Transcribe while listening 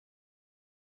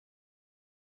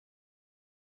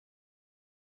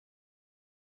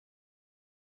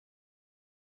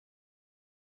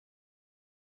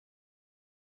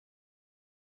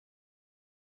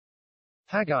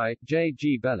Haggai, J.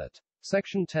 G. Bellett.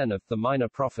 Section 10 of The Minor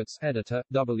Prophets, editor,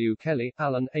 W. Kelly,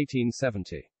 Allan,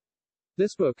 1870.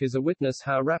 This book is a witness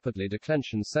how rapidly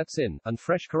declension sets in, and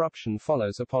fresh corruption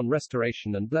follows upon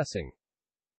restoration and blessing.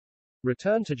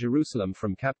 Return to Jerusalem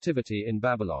from captivity in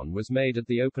Babylon was made at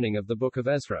the opening of the book of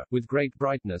Ezra, with great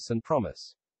brightness and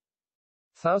promise.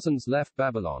 Thousands left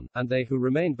Babylon, and they who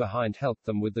remained behind helped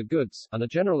them with the goods, and a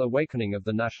general awakening of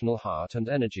the national heart and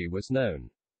energy was known.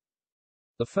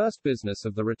 The first business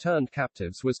of the returned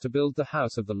captives was to build the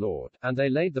house of the Lord, and they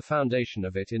laid the foundation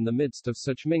of it in the midst of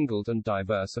such mingled and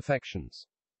diverse affections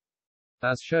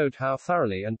as showed how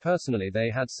thoroughly and personally they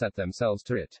had set themselves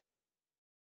to it.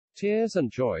 Tears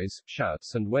and joys,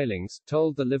 shouts and wailings,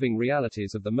 told the living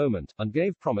realities of the moment, and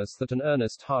gave promise that an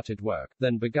earnest-hearted work,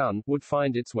 then begun, would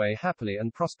find its way happily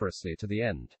and prosperously to the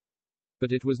end.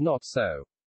 But it was not so.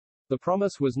 The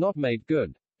promise was not made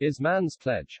good. Is man's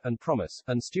pledge, and promise,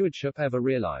 and stewardship ever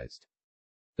realized?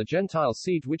 The Gentile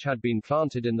seed which had been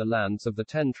planted in the lands of the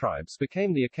 10 tribes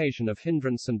became the occasion of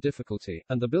hindrance and difficulty,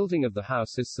 and the building of the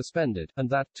house is suspended, and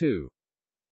that too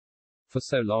for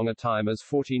so long a time as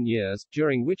 14 years,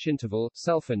 during which interval,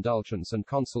 self-indulgence and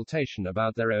consultation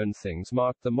about their own things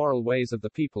marked the moral ways of the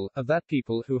people, of that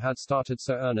people who had started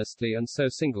so earnestly and so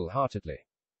single-heartedly.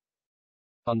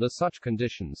 Under such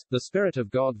conditions, the Spirit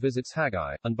of God visits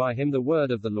Haggai, and by him the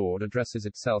word of the Lord addresses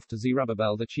itself to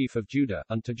Zerubbabel the chief of Judah,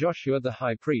 and to Joshua the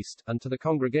high priest, and to the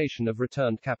congregation of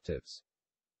returned captives.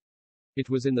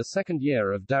 It was in the 2nd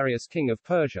year of Darius king of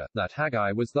Persia, that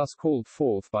Haggai was thus called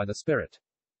forth by the Spirit.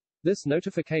 This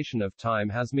notification of time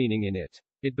has meaning in it.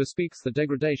 It bespeaks the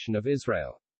degradation of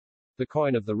Israel. The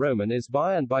coin of the Roman is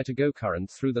by and by to go current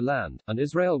through the land, and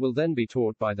Israel will then be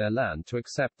taught by their land to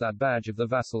accept that badge of the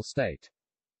vassal state.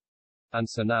 And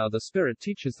so now the Spirit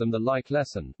teaches them the like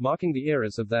lesson, marking the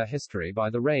eras of their history by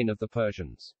the reign of the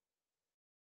Persians.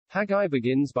 Haggai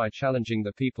begins by challenging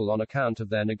the people on account of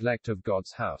their neglect of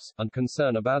God's house, and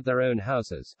concern about their own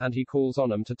houses, and he calls on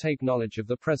them to take knowledge of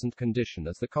the present condition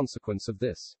as the consequence of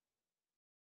this,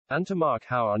 and to mark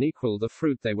how unequal the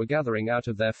fruit they were gathering out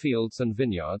of their fields and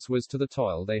vineyards was to the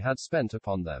toil they had spent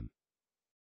upon them.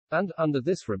 And, under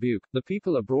this rebuke, the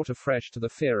people are brought afresh to the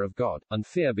fear of God, and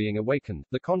fear being awakened,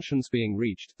 the conscience being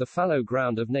reached, the fallow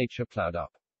ground of nature plowed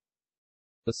up.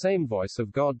 The same voice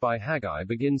of God by Haggai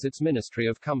begins its ministry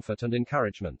of comfort and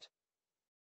encouragement.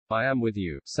 I am with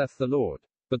you, saith the Lord.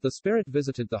 But the Spirit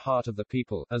visited the heart of the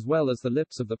people, as well as the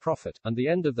lips of the prophet, and the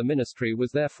end of the ministry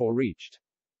was therefore reached.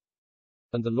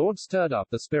 And the Lord stirred up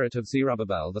the spirit of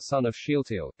Zerubbabel the son of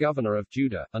Shealtiel, governor of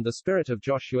Judah, and the spirit of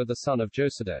Joshua the son of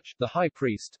Josedech, the high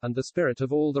priest, and the spirit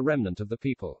of all the remnant of the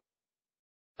people.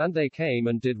 And they came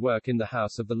and did work in the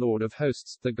house of the Lord of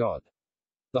hosts, the God.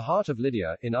 The heart of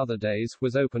Lydia, in other days,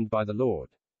 was opened by the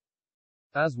Lord,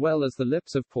 as well as the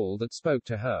lips of Paul that spoke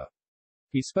to her.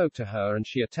 He spoke to her and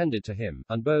she attended to him,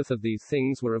 and both of these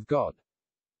things were of God.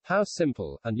 How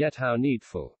simple, and yet how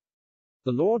needful.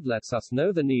 The Lord lets us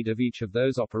know the need of each of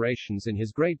those operations in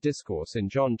his great discourse in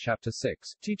John chapter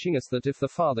 6, teaching us that if the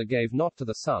Father gave not to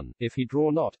the Son, if he draw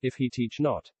not, if he teach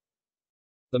not,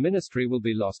 the ministry will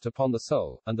be lost upon the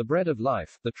soul, and the bread of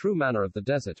life, the true manna of the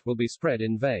desert, will be spread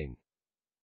in vain.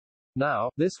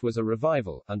 Now, this was a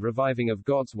revival, and reviving of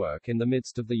God's work in the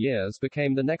midst of the years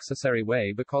became the necessary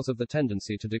way because of the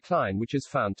tendency to decline which is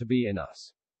found to be in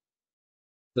us.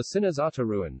 The sinner's utter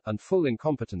ruin, and full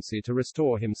incompetency to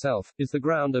restore himself, is the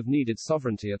ground of needed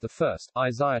sovereignty at the first,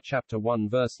 Isaiah chapter 1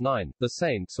 verse 9, the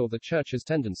saints or the church's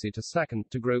tendency to slacken,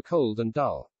 to grow cold and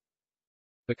dull,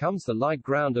 becomes the like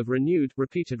ground of renewed,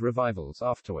 repeated revivals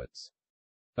afterwards.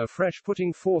 A fresh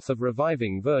putting forth of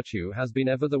reviving virtue has been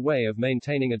ever the way of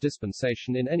maintaining a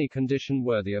dispensation in any condition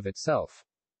worthy of itself.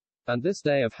 And this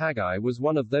day of Haggai was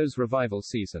one of those revival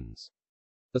seasons.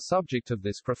 The subject of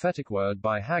this prophetic word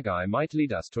by Haggai might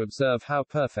lead us to observe how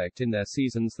perfect in their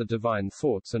seasons the divine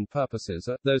thoughts and purposes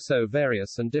are, though so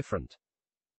various and different.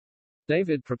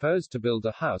 David proposed to build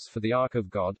a house for the ark of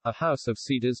God, a house of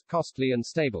cedars, costly and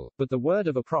stable, but the word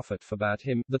of a prophet forbade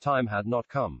him, the time had not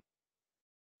come.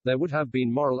 There would have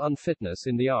been moral unfitness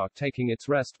in the ark taking its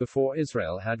rest before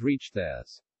Israel had reached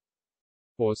theirs,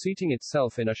 or seating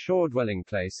itself in a sure dwelling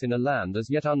place in a land as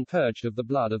yet unpurged of the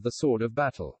blood of the sword of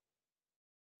battle.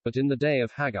 But in the day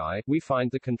of Haggai, we find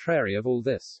the contrary of all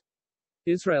this.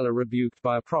 Israel are rebuked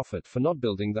by a prophet for not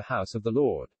building the house of the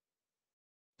Lord.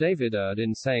 David erred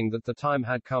in saying that the time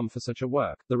had come for such a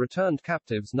work, the returned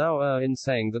captives now err in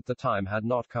saying that the time had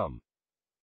not come.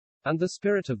 And the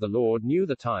Spirit of the Lord knew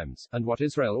the times, and what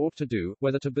Israel ought to do,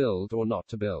 whether to build or not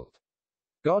to build.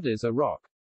 God is a rock.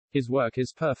 His work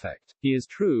is perfect. He is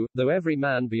true, though every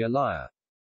man be a liar.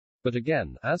 But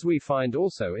again, as we find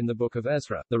also in the book of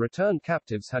Ezra, the returned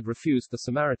captives had refused the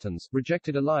Samaritans,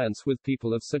 rejected alliance with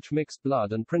people of such mixed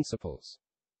blood and principles.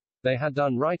 They had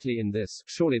done rightly in this,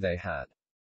 surely they had.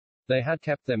 They had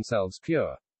kept themselves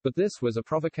pure. But this was a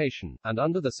provocation, and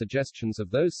under the suggestions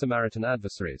of those Samaritan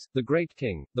adversaries, the great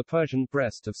king, the Persian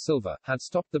breast of silver, had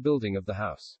stopped the building of the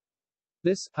house.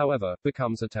 This, however,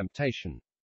 becomes a temptation.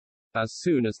 As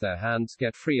soon as their hands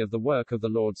get free of the work of the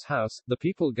Lord's house, the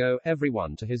people go,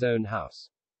 everyone to his own house.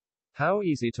 How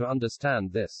easy to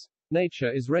understand this.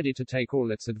 Nature is ready to take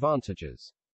all its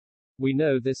advantages. We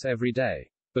know this every day.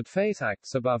 But faith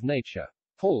acts above nature.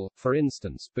 Paul, for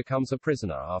instance, becomes a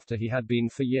prisoner after he had been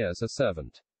for years a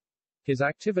servant. His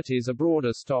activities abroad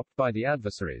are stopped by the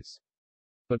adversaries.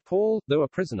 But Paul, though a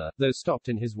prisoner, though stopped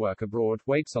in his work abroad,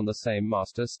 waits on the same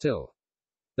master still.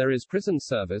 There is prison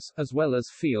service, as well as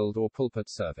field or pulpit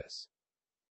service.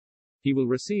 He will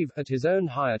receive, at his own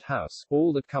hired house,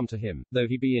 all that come to him, though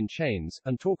he be in chains,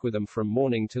 and talk with them from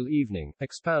morning till evening,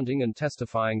 expounding and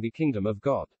testifying the kingdom of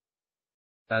God,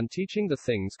 and teaching the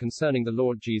things concerning the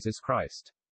Lord Jesus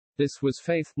Christ. This was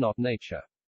faith, not nature.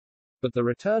 But the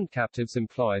returned captives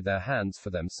employ their hands for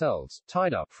themselves,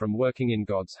 tied up from working in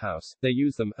God's house, they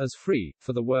use them, as free,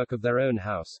 for the work of their own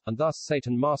house, and thus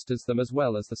Satan masters them as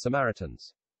well as the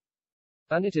Samaritans.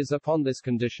 And it is upon this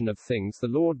condition of things the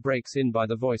Lord breaks in by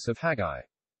the voice of Haggai.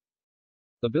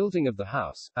 The building of the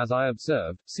house, as I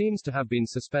observed, seems to have been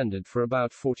suspended for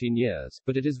about 14 years,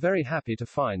 but it is very happy to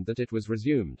find that it was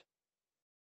resumed.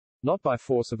 Not by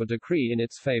force of a decree in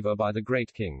its favor by the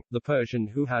great king, the Persian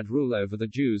who had rule over the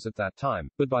Jews at that time,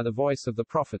 but by the voice of the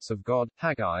prophets of God,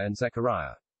 Haggai and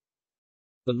Zechariah.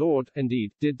 The Lord,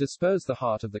 indeed, did dispose the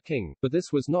heart of the king, but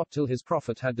this was not till his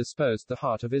prophet had disposed the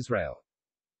heart of Israel.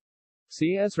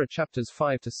 See Ezra chapters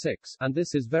 5-6, and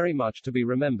this is very much to be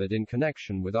remembered in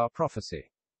connection with our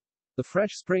prophecy. The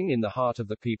fresh spring in the heart of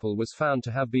the people was found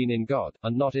to have been in God,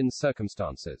 and not in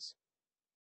circumstances.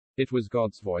 It was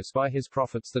God's voice by his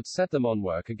prophets that set them on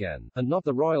work again, and not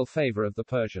the royal favor of the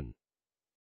Persian.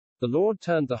 The Lord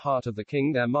turned the heart of the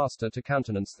king their master to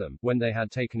countenance them, when they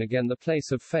had taken again the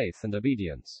place of faith and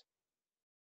obedience.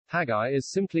 Haggai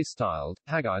is simply styled,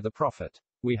 Haggai the prophet.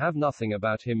 We have nothing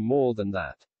about him more than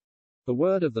that. The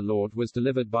word of the Lord was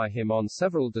delivered by him on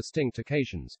several distinct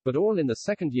occasions, but all in the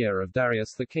 2nd year of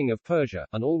Darius the king of Persia,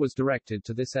 and all was directed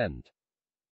to this end: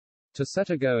 to set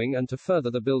a-going and to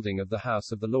further the building of the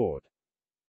house of the Lord.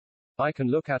 I can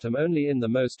look at 'em only in the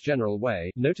most general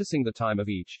way, noticing the time of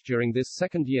each, during this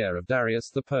 2nd year of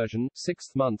Darius the Persian,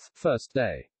 6th month, 1st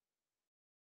day.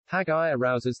 Haggai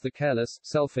arouses the careless,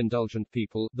 self-indulgent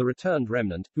people, the returned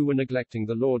remnant, who were neglecting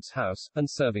the Lord's house, and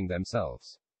serving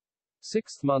themselves.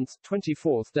 6th month,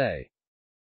 24th day.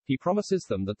 He promises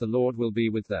them that the Lord will be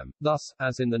with them, thus,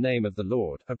 as in the name of the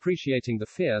Lord, appreciating the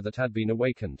fear that had been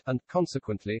awakened, and,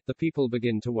 consequently, the people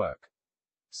begin to work.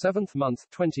 7th month,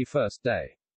 21st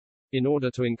day. In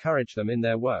order to encourage them in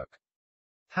their work,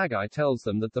 Haggai tells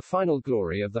them that the final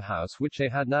glory of the house which they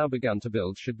had now begun to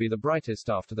build should be the brightest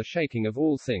after the shaking of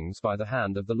all things by the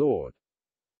hand of the Lord.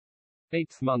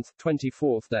 8th month,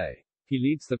 24th day. He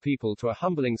leads the people to a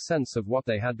humbling sense of what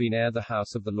they had been ere the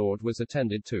house of the Lord was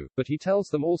attended to, but he tells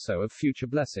them also of future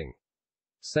blessing.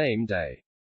 Same day.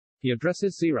 He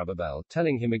addresses Zerubbabel,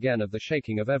 telling him again of the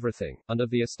shaking of everything, and of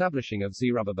the establishing of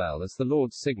Zerubbabel as the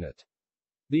Lord's signet.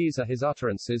 These are his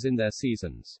utterances in their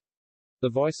seasons. The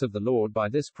voice of the Lord by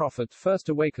this prophet first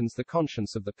awakens the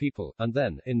conscience of the people, and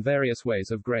then, in various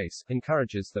ways of grace,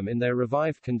 encourages them in their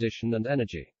revived condition and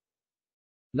energy.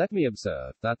 Let me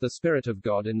observe, that the Spirit of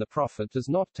God in the prophet does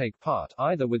not take part,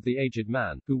 either with the aged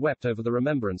man, who wept over the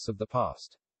remembrance of the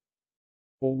past,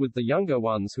 or with the younger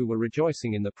ones who were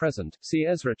rejoicing in the present, see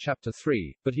Ezra chapter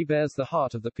 3, but he bears the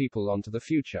heart of the people onto the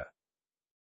future.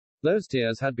 Those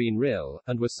tears had been real,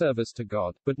 and were service to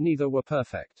God, but neither were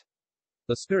perfect.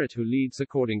 The Spirit who leads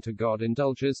according to God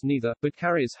indulges neither, but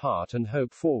carries heart and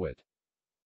hope forward.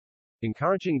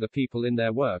 Encouraging the people in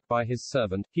their work by his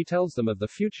servant, he tells them of the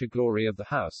future glory of the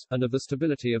house, and of the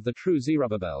stability of the true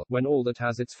Zerubbabel, when all that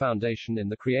has its foundation in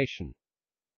the creation,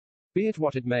 be it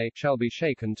what it may, shall be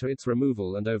shaken to its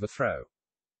removal and overthrow.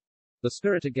 The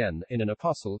Spirit again, in an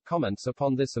apostle, comments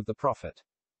upon this of the prophet.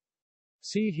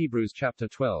 See Hebrews chapter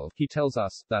 12, he tells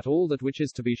us, that all that which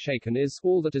is to be shaken is,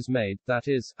 all that is made, that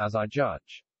is, as I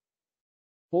judge.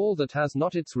 All that has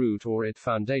not its root or its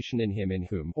foundation in him in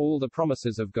whom all the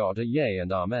promises of God are yea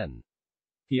and amen.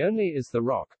 He only is the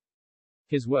rock.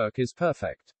 His work is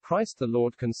perfect. Christ the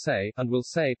Lord can say, and will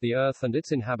say, the earth and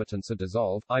its inhabitants are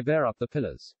dissolved, I bear up the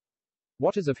pillars.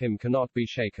 What is of him cannot be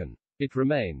shaken. It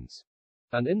remains.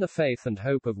 And in the faith and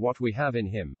hope of what we have in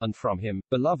him, and from him,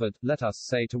 beloved, let us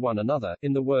say to one another,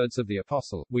 in the words of the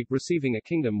apostle, we, receiving a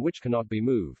kingdom which cannot be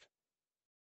moved.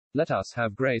 Let us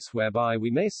have grace whereby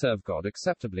we may serve God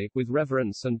acceptably, with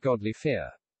reverence and godly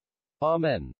fear.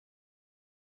 Amen.